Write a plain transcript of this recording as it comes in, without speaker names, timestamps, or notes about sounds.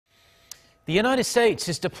The United States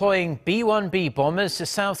is deploying B-1B bombers to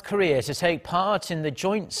South Korea to take part in the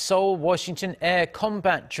joint Seoul-Washington air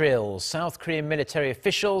combat drills. South Korean military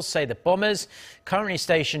officials say the bombers, currently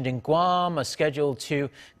stationed in Guam, are scheduled to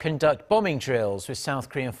conduct bombing drills with South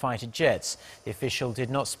Korean fighter jets. The official did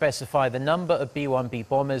not specify the number of B-1B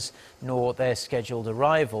bombers nor their scheduled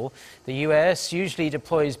arrival. The U.S. usually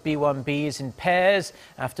deploys B-1Bs in pairs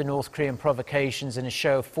after North Korean provocations in a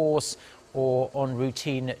show of force or on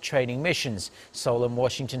routine training missions. Seoul and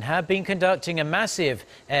Washington have been conducting a massive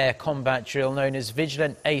air combat drill known as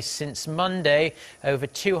Vigilant Ace since Monday. Over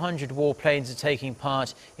 200 warplanes are taking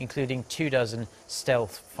part, including 24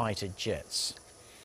 stealth fighter jets.